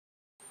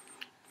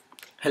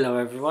Hello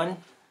everyone,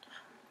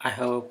 I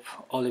hope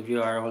all of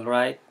you are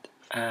alright.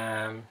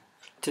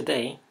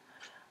 Today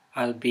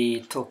I'll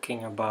be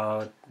talking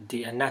about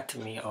the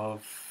anatomy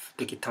of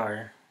the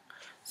guitar.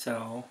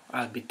 So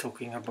I'll be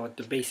talking about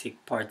the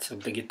basic parts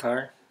of the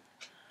guitar.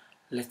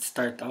 Let's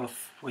start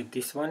off with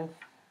this one,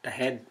 the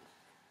head,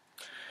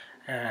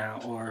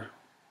 or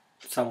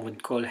some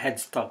would call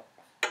headstock.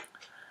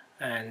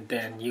 And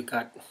then you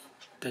got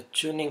the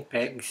tuning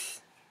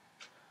pegs,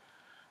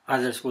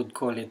 others would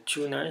call it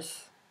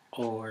tuners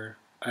or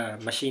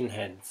machine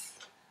heads.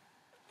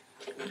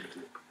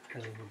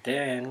 And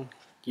then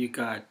you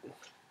got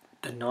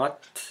the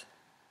knot,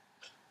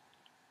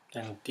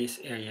 and this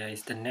area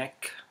is the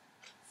neck,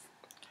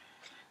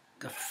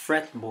 the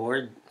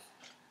fretboard,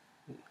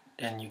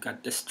 then you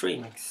got the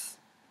strings,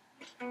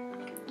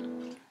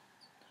 and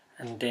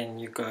then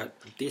you got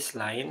this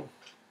line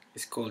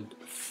is called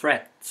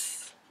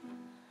frets,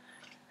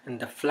 and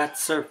the flat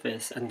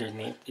surface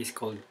underneath is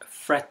called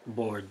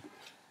fretboard.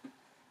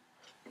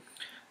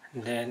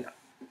 And then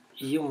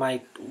you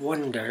might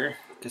wonder,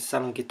 because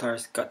some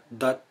guitars got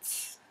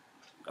dots,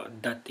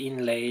 dot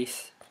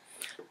inlays,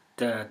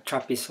 the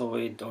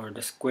trapezoid or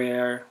the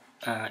square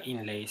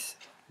inlays,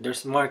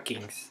 there's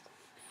markings.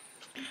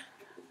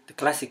 The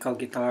classical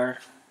guitar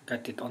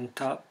got it on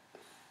top,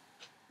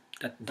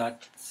 that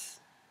dots.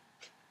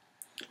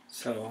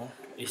 So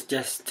it's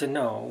just to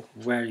know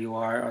where you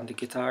are on the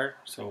guitar.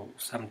 So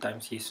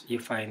sometimes you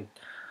find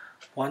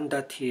one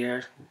dot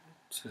here,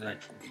 so that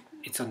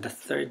it's on the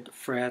 3rd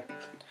fret,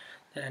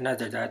 then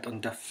another dot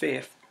on the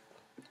 5th,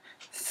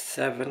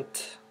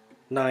 7th,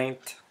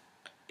 9th,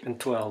 and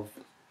 12th.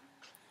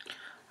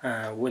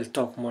 We'll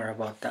talk more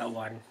about that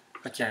one,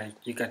 but yeah,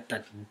 you got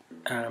that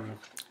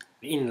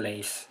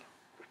inlays.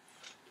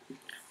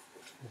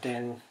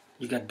 Then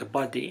you got the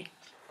body,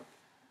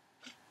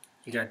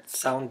 you got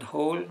sound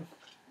hole.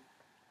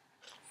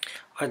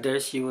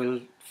 Others you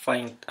will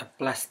find a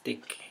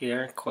plastic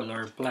here,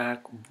 color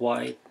black,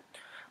 white,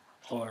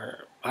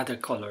 or other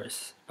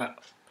colors, but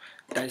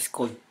that is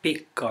called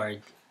pick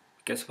guard,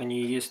 because when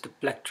you use the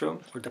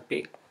plectrum or the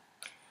pick,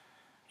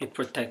 it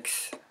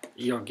protects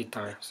your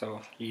guitar.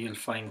 So you'll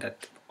find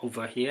that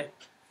over here.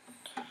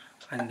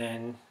 And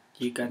then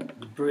you got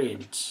the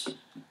bridge.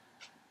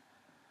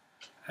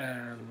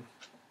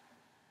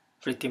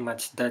 Pretty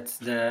much that's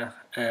the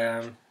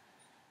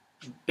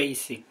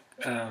basic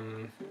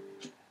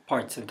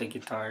parts of the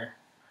guitar.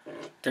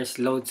 There's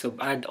loads of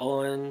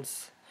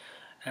add-ons,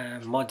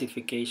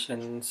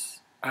 modifications,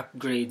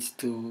 upgrades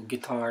to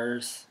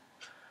guitars,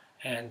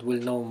 and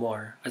we'll know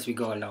more as we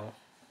go along.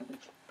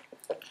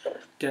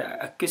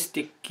 The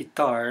acoustic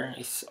guitar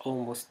is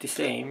almost the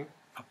same,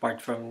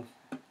 apart from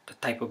the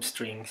type of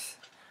strings.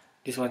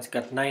 This one's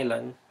got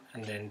nylon,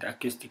 and then the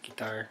acoustic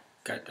guitar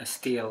got a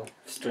steel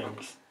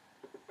strings.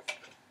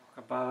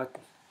 About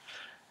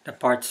the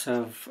parts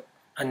of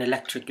an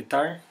electric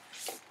guitar.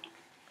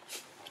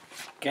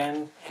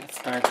 Again, let's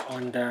start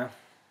on the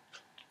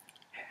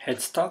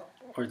headstock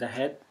or the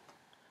head,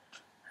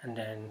 and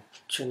then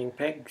tuning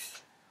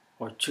pegs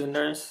or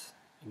tuners.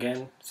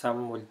 Again,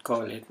 some would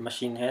call it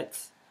machine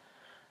heads.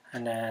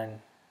 And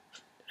then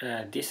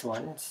these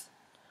ones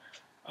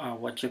are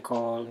what you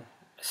call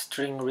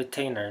string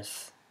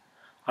retainers.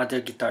 Other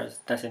guitars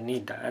doesn't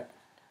need that.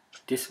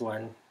 This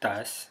one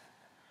does.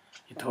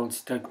 It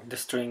holds the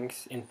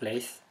strings in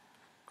place.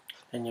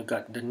 Then you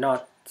got the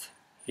knot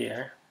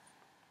here,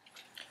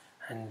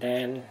 and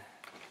then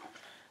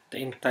the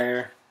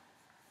entire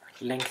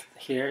length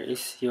here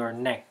is your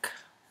neck.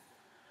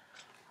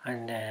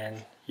 And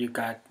then you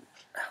got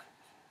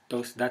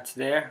those dots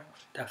there,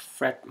 the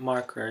fret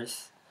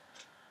markers,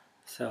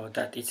 so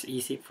that it's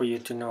easy for you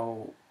to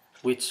know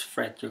which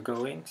fret you're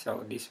going.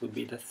 So this would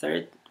be the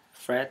 3rd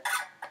fret,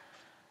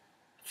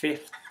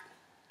 5th,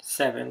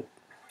 7th,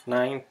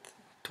 9th,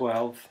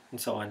 12th, and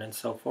so on and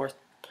so forth.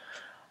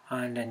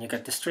 And then you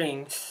got the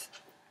strings,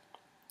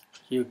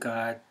 you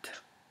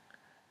got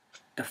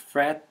the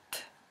fret,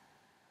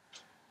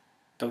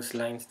 those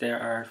lines there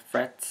are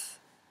frets,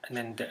 and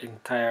then the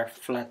entire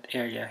flat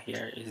area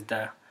here is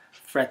the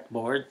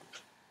fretboard.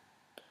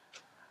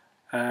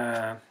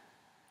 And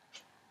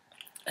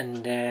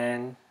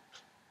then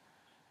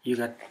you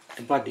got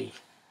the body.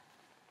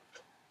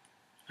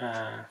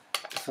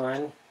 This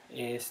one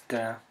is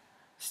the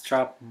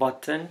strap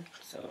button,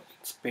 so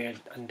it's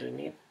paired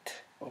underneath.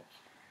 Oh,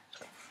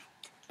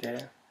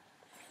 there.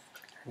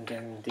 And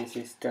then this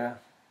is the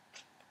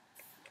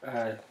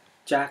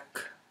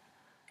jack,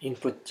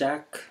 input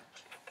jack.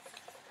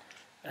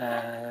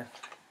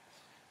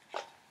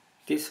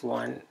 This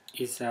one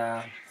is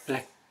a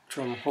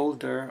plectrum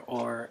holder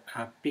or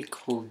a pick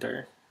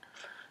holder.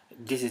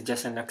 This is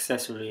just an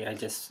accessory. I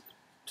just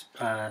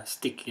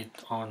stick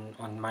it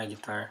on my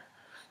guitar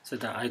so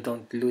that I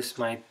don't lose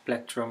my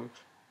plectrum.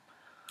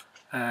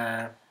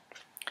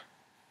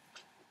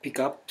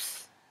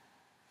 Pickups,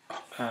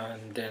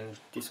 and then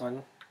this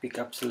one,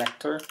 pickup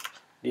selector.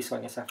 This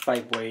one is a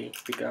 5-way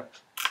pickup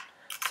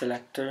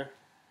selector.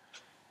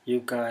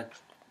 You got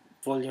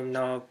volume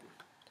knob,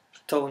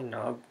 tone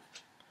knob.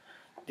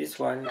 This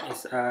one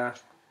is a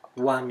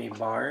whammy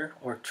bar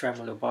or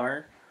tremolo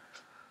bar.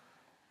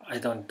 I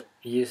don't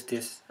use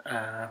this,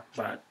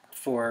 but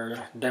for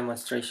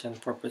demonstration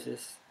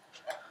purposes,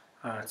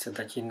 so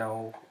that you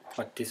know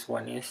what this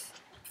one is.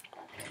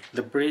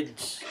 The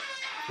bridge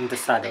in the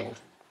saddle.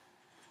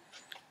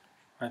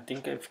 I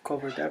think I've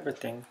covered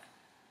everything.